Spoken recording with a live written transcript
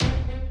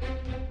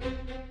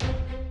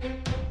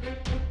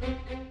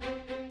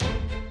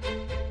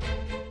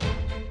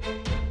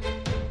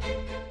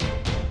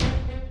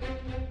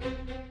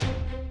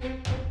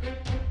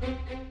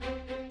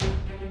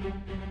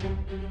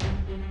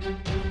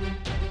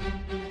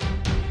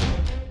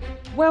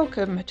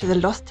Welcome to the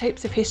Lost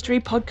Tapes of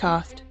History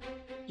podcast.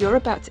 You're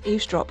about to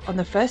eavesdrop on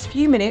the first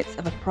few minutes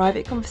of a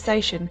private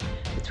conversation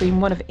between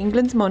one of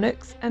England's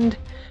monarchs and,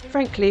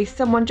 frankly,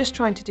 someone just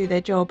trying to do their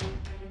job.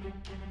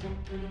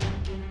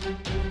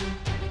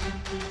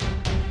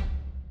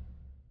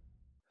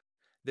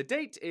 The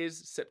date is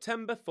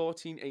September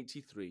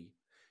 1483.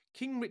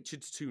 King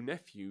Richard's two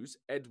nephews,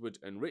 Edward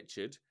and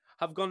Richard,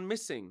 have gone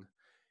missing.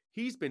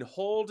 He's been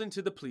hauled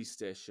into the police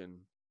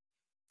station.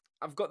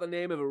 I've got the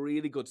name of a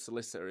really good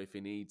solicitor if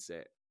he needs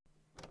it.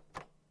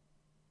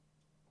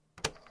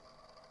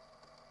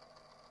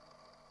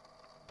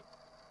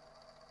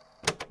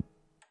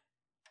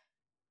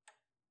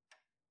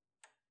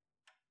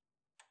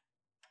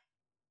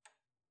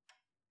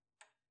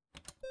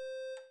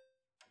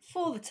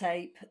 For the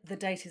tape, the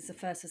date is the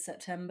 1st of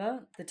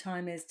September. The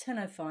time is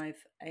 10:05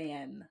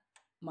 a.m.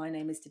 My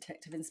name is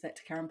Detective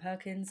Inspector Karen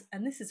Perkins,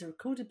 and this is a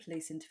recorded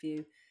police interview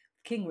with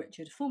King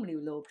Richard, formerly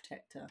Lord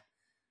Protector.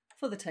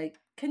 For the tape,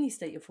 can you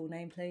state your full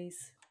name,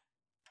 please?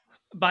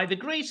 By the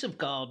grace of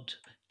God,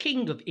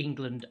 King of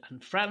England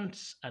and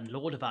France and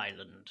Lord of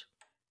Ireland.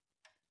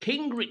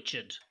 King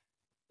Richard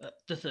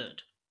the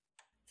Third.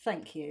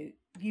 Thank you.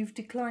 You've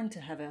declined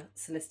to have a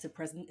solicitor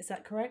present, is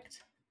that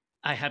correct?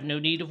 I have no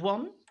need of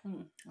one.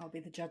 I'll be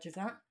the judge of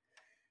that.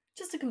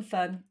 Just to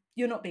confirm,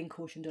 you're not being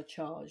cautioned or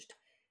charged.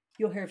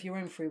 You're here of your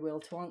own free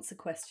will to answer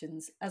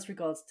questions as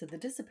regards to the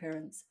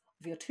disappearance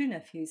of your two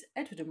nephews,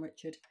 Edward and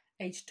Richard,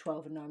 aged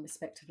 12 and 9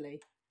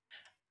 respectively.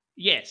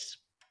 Yes.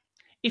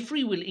 If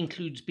free will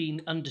includes being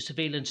under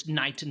surveillance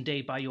night and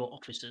day by your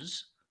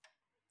officers.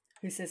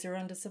 Who says you're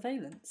under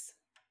surveillance?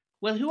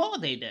 Well, who are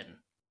they then?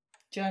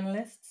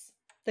 Journalists.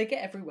 They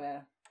get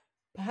everywhere.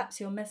 Perhaps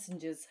your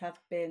messengers have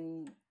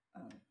been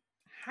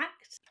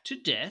hacked? To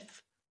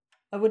death?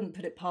 I wouldn't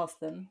put it past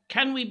them.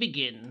 Can we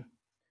begin?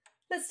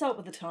 Let's start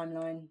with the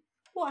timeline.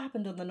 What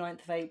happened on the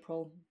 9th of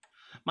April?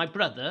 My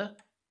brother,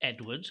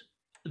 Edward,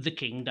 the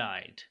king,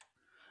 died.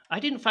 I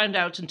didn't find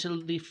out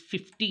until the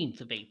 15th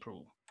of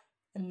April.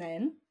 And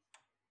then?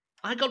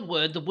 I got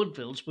word the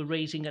Woodvilles were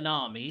raising an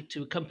army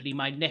to accompany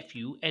my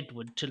nephew,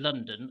 Edward, to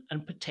London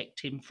and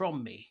protect him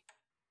from me.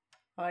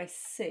 I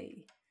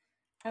see.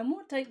 And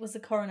what date was the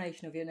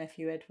coronation of your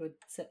nephew, Edward,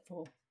 set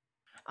for?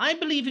 I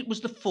believe it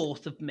was the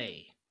 4th of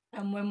May.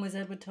 And when was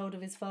Edward told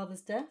of his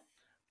father's death?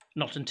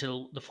 Not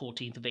until the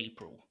 14th of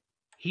April.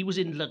 He was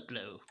in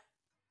Ludlow.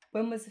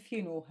 When was the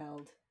funeral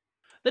held?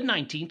 The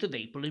 19th of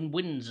April in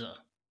Windsor.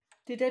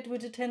 Did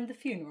Edward attend the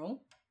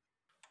funeral?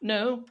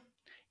 No,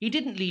 he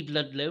didn't leave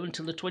Ludlow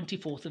until the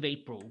 24th of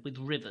April with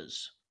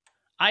Rivers.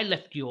 I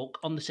left York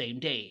on the same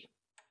day.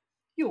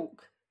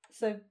 York?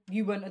 So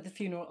you weren't at the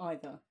funeral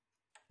either?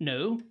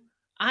 No,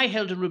 I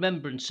held a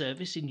remembrance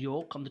service in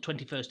York on the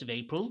 21st of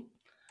April.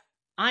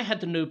 I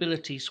had the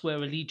nobility swear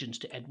allegiance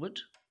to Edward.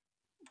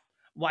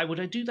 Why would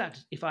I do that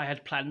if I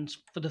had plans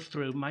for the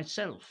throne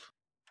myself?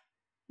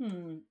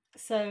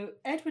 So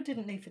Edward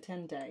didn't leave for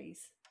 10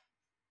 days.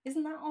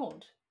 Isn't that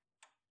odd?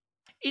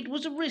 It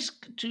was a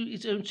risk to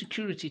his own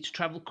security to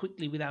travel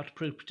quickly without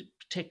appropriate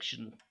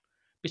protection.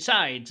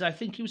 Besides, I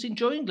think he was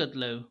enjoying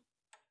Ludlow.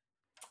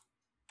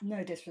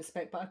 No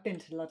disrespect, but I've been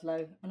to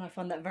Ludlow, and I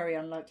find that very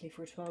unlikely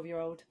for a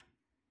 12-year-old.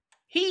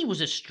 He was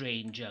a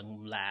strange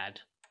young lad.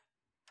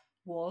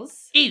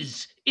 Was?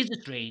 Is a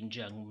strange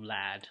young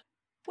lad.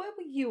 Where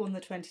were you on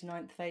the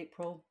 29th of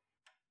April?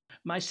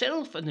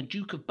 Myself and the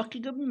Duke of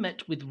Buckingham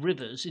met with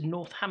Rivers in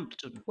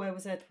Northampton. Where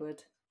was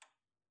Edward?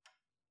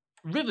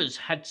 Rivers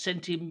had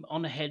sent him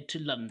on ahead to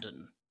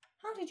London.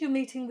 How did your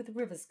meeting with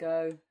Rivers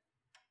go?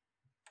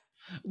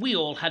 We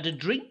all had a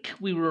drink.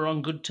 We were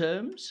on good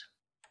terms.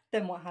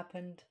 Then what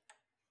happened?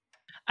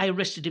 I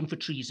arrested him for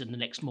treason the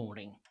next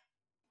morning.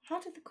 How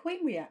did the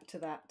Queen react to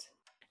that?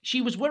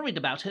 She was worried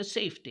about her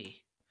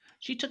safety.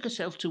 She took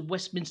herself to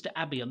Westminster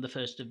Abbey on the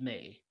 1st of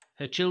May.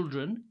 Her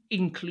children,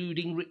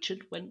 including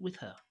Richard, went with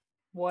her.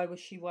 Why was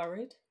she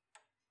worried?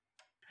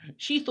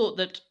 She thought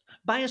that,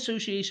 by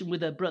association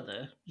with her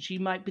brother, she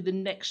might be the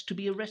next to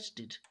be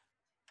arrested.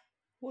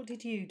 What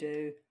did you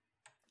do?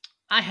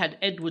 I had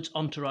Edward's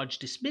entourage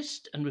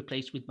dismissed and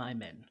replaced with my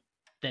men.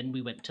 Then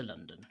we went to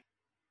London.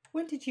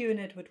 When did you and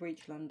Edward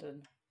reach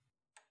London?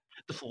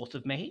 The 4th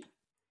of May.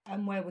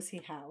 And where was he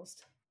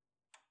housed?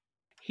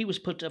 He was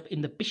put up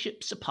in the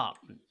bishop's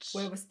apartments.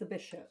 Where was the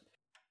bishop?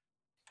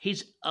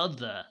 His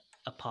other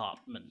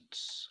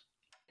apartments.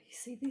 You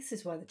see, this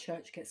is why the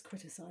church gets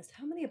criticised.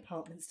 How many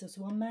apartments does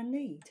one man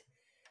need?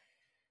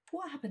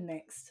 What happened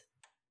next?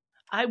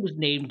 I was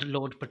named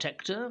Lord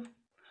Protector.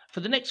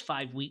 For the next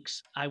 5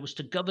 weeks, I was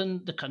to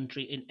govern the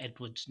country in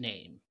Edward's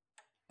name.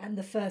 And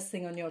the first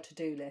thing on your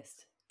to-do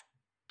list?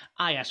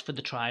 I asked for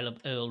the trial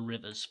of Earl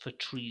Rivers for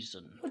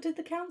treason. What did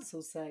the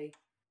council say?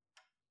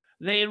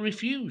 They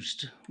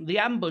refused. The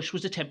ambush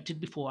was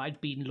attempted before I'd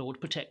been Lord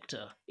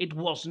Protector. It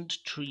wasn't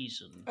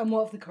treason. And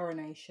what of the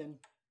coronation?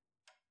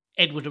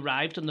 Edward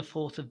arrived on the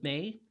 4th of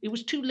May. It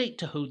was too late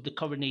to hold the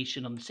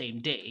coronation on the same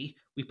day.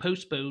 We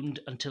postponed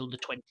until the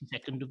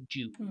 22nd of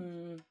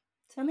June.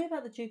 Tell me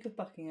about the Duke of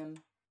Buckingham.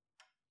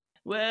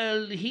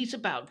 Well, he's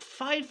about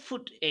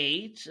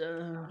 5'8".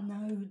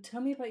 No,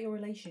 tell me about your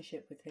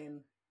relationship with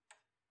him.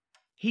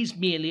 He's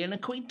merely an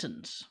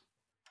acquaintance.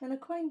 An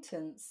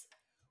acquaintance.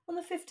 On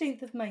the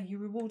 15th of May, you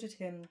rewarded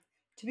him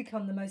to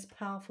become the most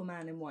powerful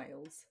man in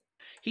Wales.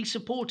 He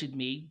supported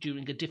me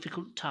during a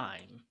difficult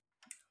time.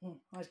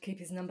 I'd keep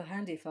his number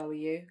handy if I were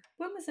you.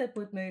 When was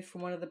Edward moved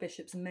from one of the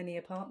bishop's many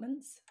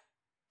apartments?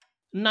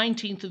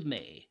 19th of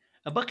May.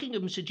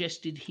 Buckingham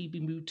suggested he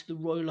be moved to the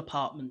royal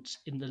apartments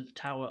in the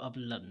Tower of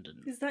London.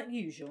 Is that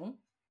usual?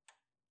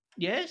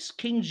 Yes,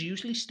 kings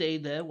usually stay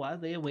there while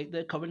they await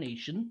their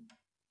coronation.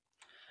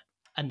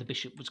 And the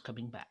bishop was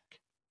coming back.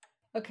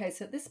 Okay,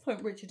 so at this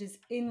point, Richard is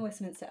in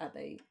Westminster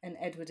Abbey and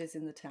Edward is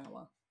in the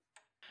Tower.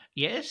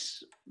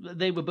 Yes,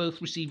 they were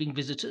both receiving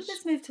visitors.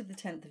 Let's move to the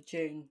 10th of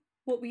June.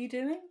 What were you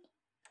doing?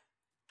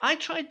 I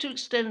tried to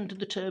extend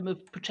the term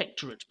of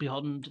protectorate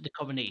beyond the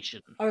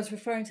coronation. I was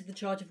referring to the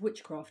charge of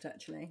witchcraft,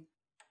 actually.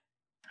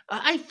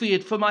 I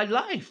feared for my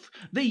life.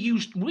 They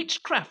used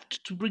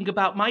witchcraft to bring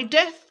about my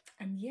death.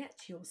 And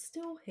yet you're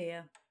still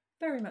here,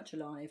 very much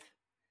alive.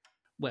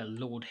 Well,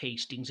 Lord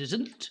Hastings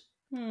isn't.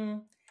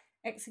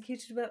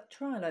 Executed without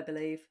trial, I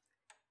believe.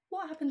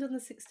 What happened on the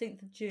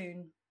 16th of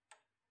June?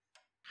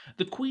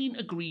 The Queen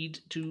agreed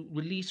to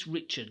release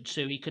Richard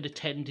so he could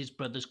attend his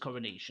brother's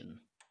coronation.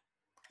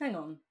 Hang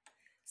on.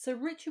 So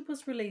Richard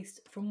was released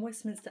from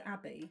Westminster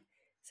Abbey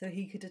so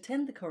he could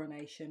attend the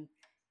coronation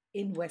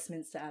in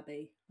Westminster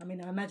Abbey. I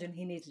mean, I imagine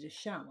he needed a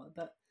shower,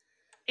 but...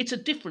 It's a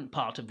different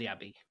part of the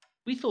Abbey.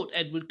 We thought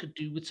Edward could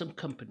do with some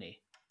company.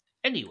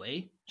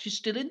 Anyway, she's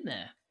still in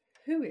there.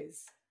 Who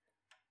is?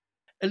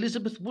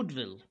 Elizabeth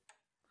Woodville.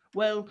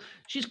 Well,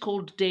 she's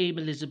called Dame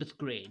Elizabeth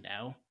Grey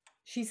now.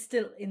 She's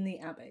still in the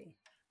Abbey?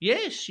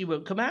 Yes, she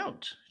won't come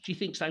out. She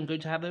thinks I'm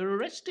going to have her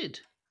arrested.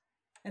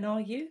 And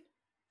are you?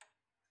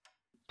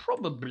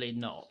 Probably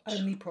not.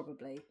 Only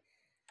probably.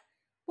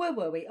 Where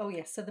were we? Oh,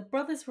 yes, so the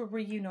brothers were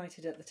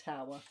reunited at the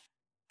Tower.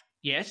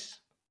 Yes.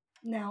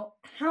 Now,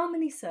 how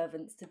many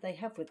servants did they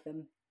have with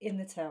them in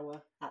the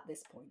Tower at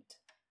this point?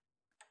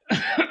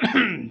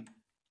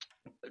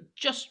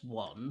 Just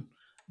one.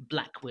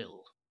 Black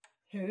Will.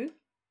 Who?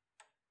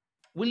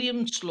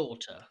 William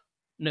Slaughter,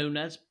 known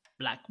as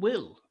Black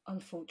Will.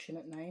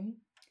 Unfortunate name.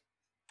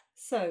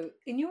 So,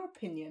 in your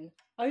opinion,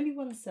 only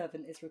one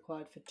servant is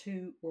required for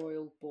 2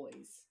 royal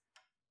boys.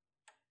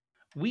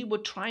 We were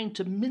trying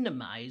to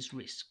minimise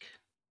risk.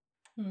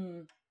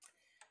 And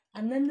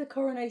then the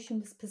coronation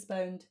was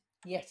postponed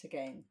yet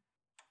again.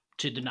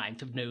 To the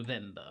 9th of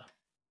November.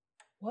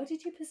 Why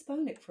did you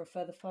postpone it for a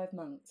further 5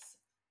 months?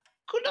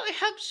 Could I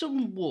have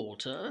some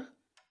water?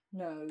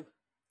 No.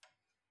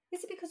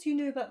 Is it because you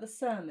knew about the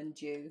sermon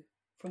due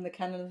from the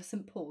Canon of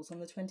St. Paul's on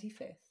the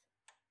 25th?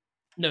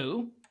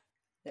 No.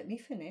 Let me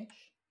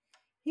finish.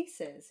 He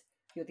says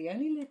you're the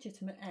only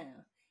legitimate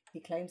heir. He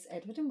claims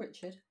Edward and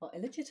Richard are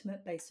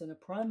illegitimate based on a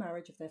prior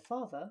marriage of their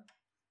father.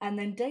 And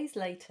then days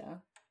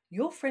later,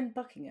 your friend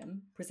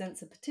Buckingham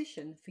presents a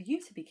petition for you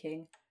to be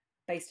king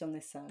based on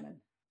this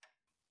sermon.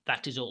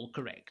 That is all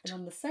correct. And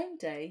on the same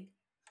day,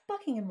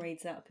 Buckingham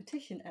reads out a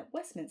petition at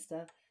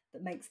Westminster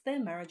that makes their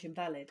marriage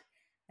invalid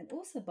and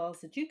also bars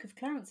the Duke of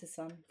Clarence's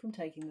son from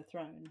taking the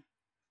throne.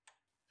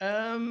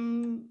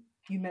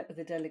 You met with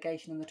a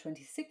delegation on the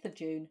 26th of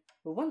June,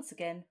 where once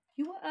again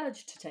you were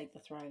urged to take the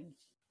throne.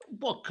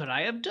 What could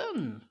I have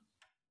done?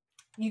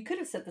 You could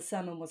have said the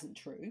sermon wasn't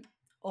true,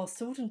 or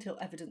stalled until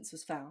evidence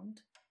was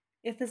found.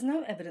 If there's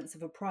no evidence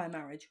of a prior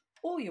marriage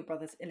or your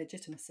brother's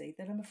illegitimacy,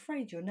 then I'm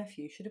afraid your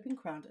nephew should have been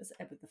crowned as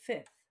Edward V.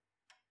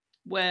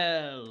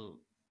 Well...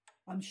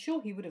 I'm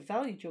sure he would have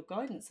valued your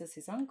guidance as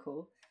his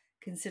uncle,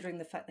 considering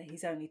the fact that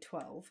he's only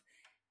 12.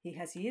 He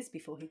has years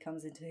before he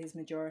comes into his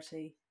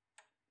majority.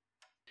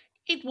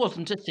 It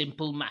wasn't a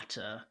simple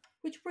matter.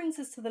 Which brings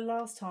us to the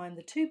last time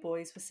the 2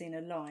 boys were seen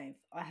alive.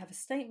 I have a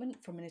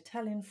statement from an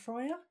Italian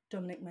friar,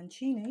 Dominic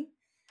Mancini,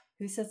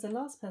 who says the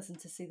last person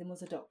to see them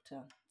was a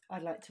doctor.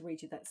 I'd like to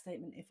read you that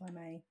statement, if I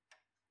may.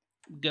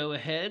 Go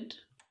ahead.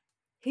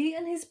 He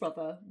and his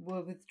brother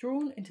were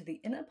withdrawn into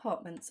the inner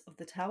apartments of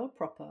the Tower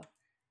proper,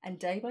 and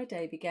day by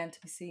day began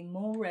to be seen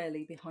more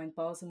rarely behind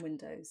bars and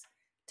windows,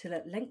 till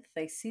at length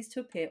they ceased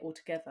to appear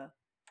altogether.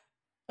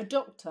 A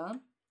doctor,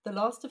 the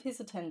last of his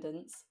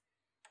attendants,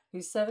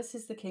 whose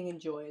services the king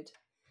enjoyed,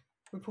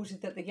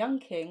 reported that the young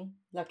king,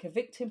 like a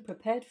victim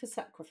prepared for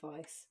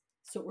sacrifice,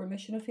 sought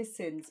remission of his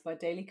sins by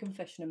daily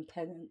confession and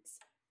penance,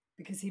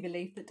 because he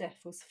believed that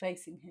death was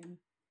facing him.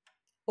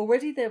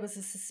 Already there was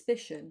a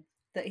suspicion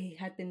that he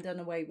had been done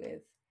away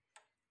with.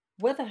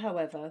 Whether,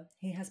 however,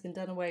 he has been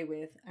done away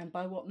with, and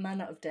by what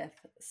manner of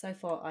death, so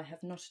far I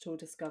have not at all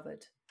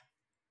discovered.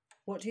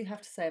 What do you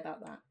have to say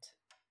about that?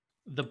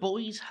 The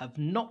boys have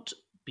not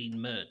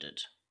been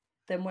murdered.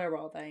 Then where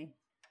are they?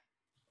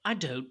 I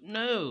don't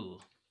know.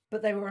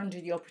 But they were under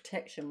your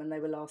protection when they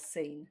were last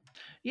seen.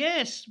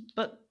 Yes,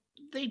 but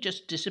they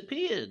just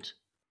disappeared.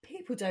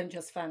 People don't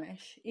just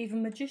vanish,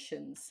 even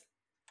magicians.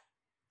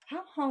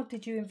 How hard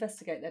did you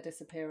investigate their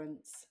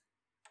disappearance?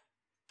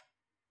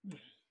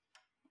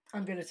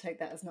 I'm going to take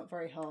that as not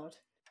very hard.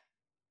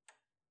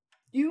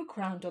 You were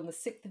crowned on the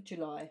 6th of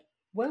July.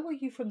 Where were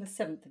you from the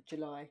 7th of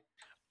July?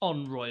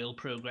 On Royal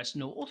Progress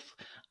North.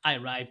 I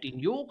arrived in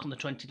York on the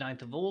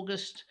 29th of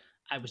August.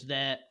 I was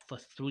there for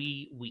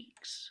 3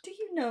 weeks. Do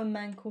you know a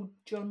man called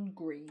John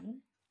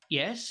Green?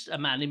 Yes, a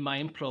man in my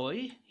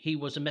employ. He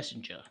was a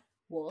messenger.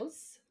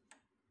 Was?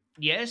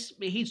 Yes,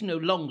 he's no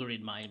longer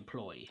in my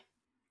employ.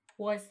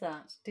 Why is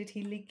that? Did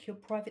he leak your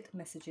private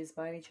messages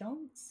by any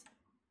chance?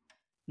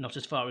 Not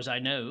as far as I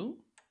know.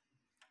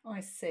 I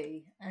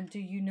see. And do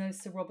you know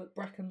Sir Robert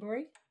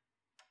Brackenbury?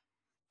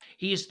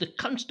 He is the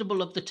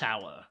Constable of the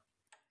Tower.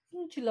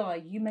 In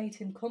July, you made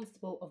him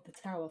Constable of the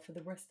Tower for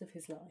the rest of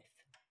his life.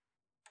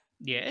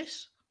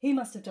 Yes? He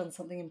must have done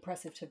something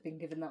impressive to have been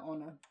given that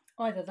honour.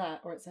 Either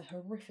that or it's a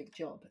horrific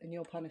job and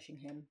you're punishing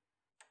him.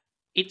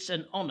 It's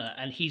an honour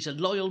and he's a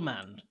loyal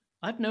man.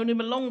 I've known him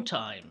a long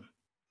time.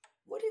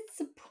 Would it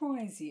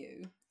surprise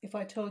you if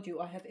I told you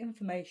I have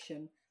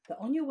information that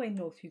on your way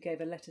north you gave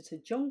a letter to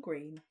John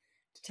Green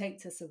to take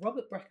to Sir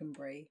Robert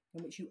Brackenbury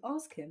in which you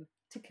ask him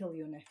to kill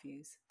your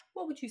nephews?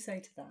 What would you say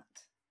to that?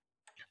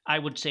 I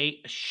would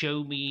say,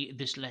 show me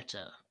this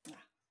letter.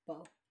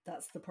 Well,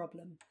 that's the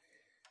problem.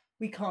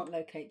 We can't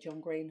locate John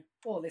Green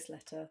or this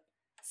letter.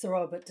 Sir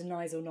Robert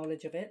denies all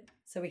knowledge of it,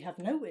 so we have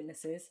no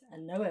witnesses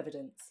and no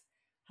evidence.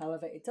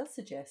 However, it does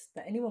suggest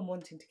that anyone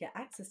wanting to get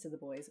access to the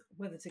boys,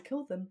 whether to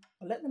kill them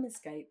or let them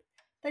escape,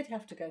 they'd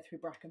have to go through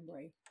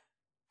Brackenbury.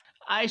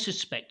 I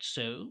suspect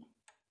so.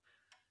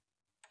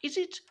 Is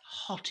it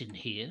hot in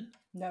here?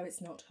 No,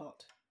 it's not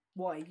hot.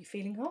 Why, are you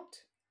feeling hot?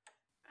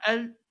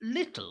 A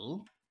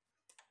little.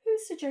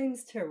 Who's Sir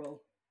James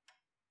Tyrrell?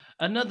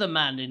 Another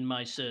man in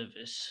my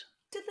service.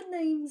 Do the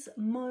names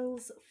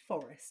Miles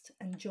Forrest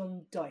and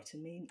John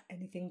Dighton mean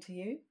anything to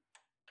you?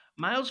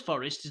 Miles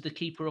Forrest is the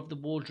keeper of the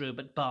wardrobe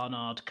at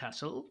Barnard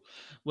Castle,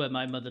 where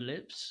my mother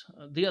lives.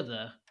 The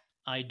other,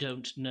 I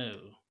don't know.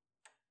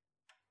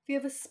 Have you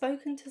ever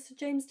spoken to Sir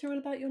James Tyrrell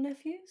about your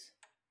nephews?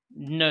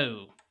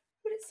 No.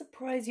 Would it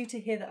surprise you to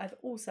hear that I've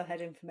also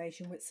had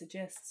information which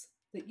suggests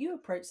that you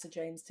approached Sir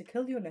James to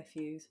kill your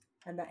nephews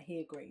and that he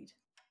agreed?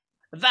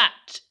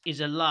 That is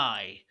a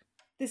lie.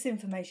 This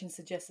information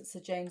suggests that Sir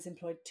James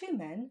employed 2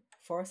 men,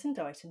 Forrest and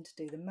Dighton, to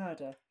do the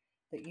murder,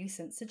 that you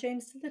sent Sir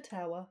James to the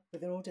Tower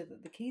with an order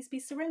that the keys be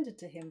surrendered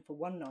to him for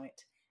one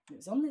night, and it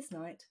was on this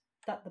night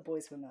that the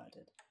boys were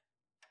murdered.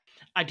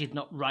 I did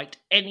not write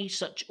any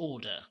such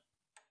order.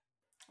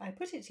 I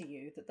put it to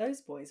you that those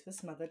boys were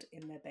smothered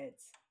in their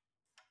beds,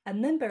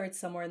 and then buried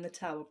somewhere in the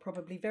Tower,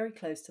 probably very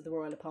close to the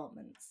royal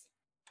apartments.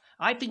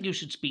 I think you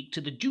should speak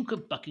to the Duke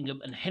of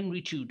Buckingham and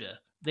Henry Tudor.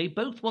 They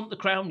both want the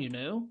crown, you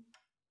know.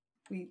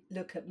 We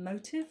look at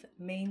motive,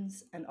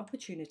 means, and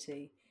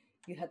opportunity.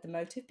 You had the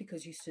motive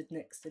because you stood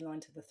next in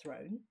line to the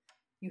throne.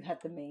 You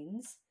had the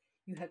means.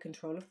 You had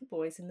control of the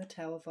boys in the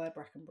Tower via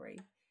Brackenbury.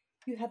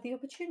 You had the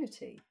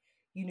opportunity.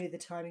 You knew the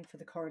timing for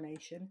the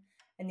coronation,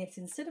 and yet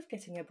instead of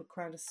getting a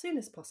crown as soon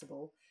as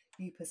possible,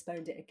 you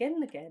postponed it again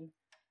and again,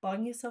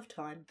 buying yourself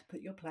time to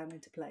put your plan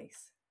into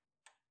place.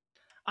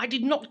 I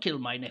did not kill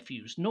my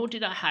nephews, nor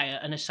did I hire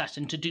an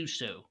assassin to do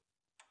so.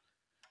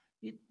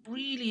 It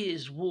really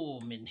is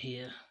warm in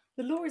here.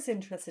 The law is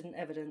interested in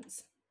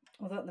evidence,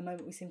 although at the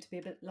moment we seem to be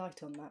a bit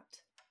light on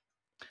that.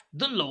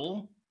 The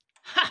law?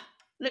 Ha!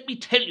 Let me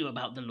tell you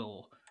about the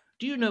law.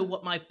 Do you know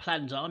what my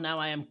plans are now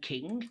I am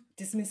king?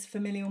 Dismiss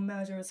familial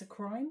murder as a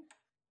crime?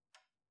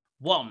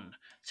 1.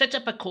 Set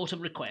up a court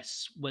of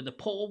requests, where the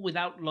poor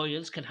without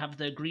lawyers can have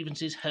their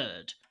grievances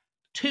heard.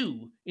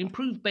 2.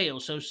 Improve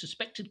bail so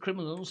suspected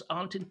criminals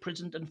aren't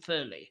imprisoned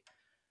unfairly.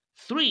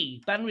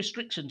 3. Ban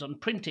restrictions on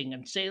printing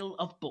and sale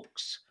of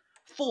books.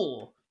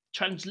 4.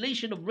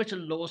 Translation of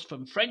written laws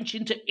from French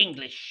into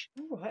English.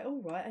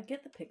 All right, I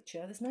get the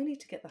picture. There's no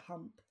need to get the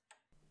hump.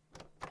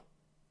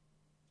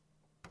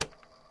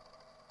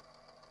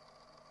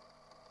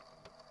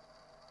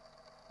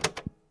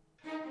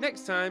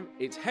 Next time,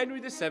 it's Henry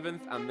VII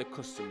and the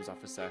Customs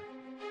Officer.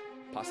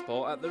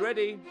 Passport at the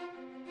ready.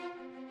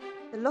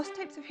 The Lost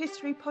Tapes of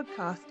History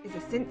podcast is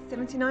a Since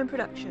 79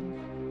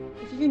 production.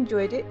 If you've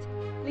enjoyed it,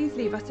 please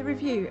leave us a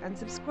review and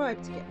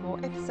subscribe to get more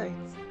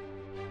episodes.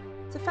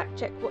 To fact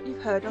check what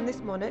you've heard on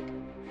this monarch,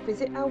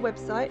 visit our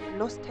website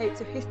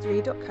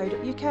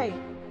losttapesofhistory.co.uk.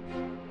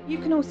 You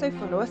can also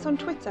follow us on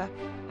Twitter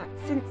at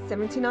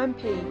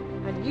Since79p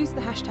and use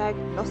the hashtag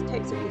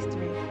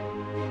LostTapesOfHistory.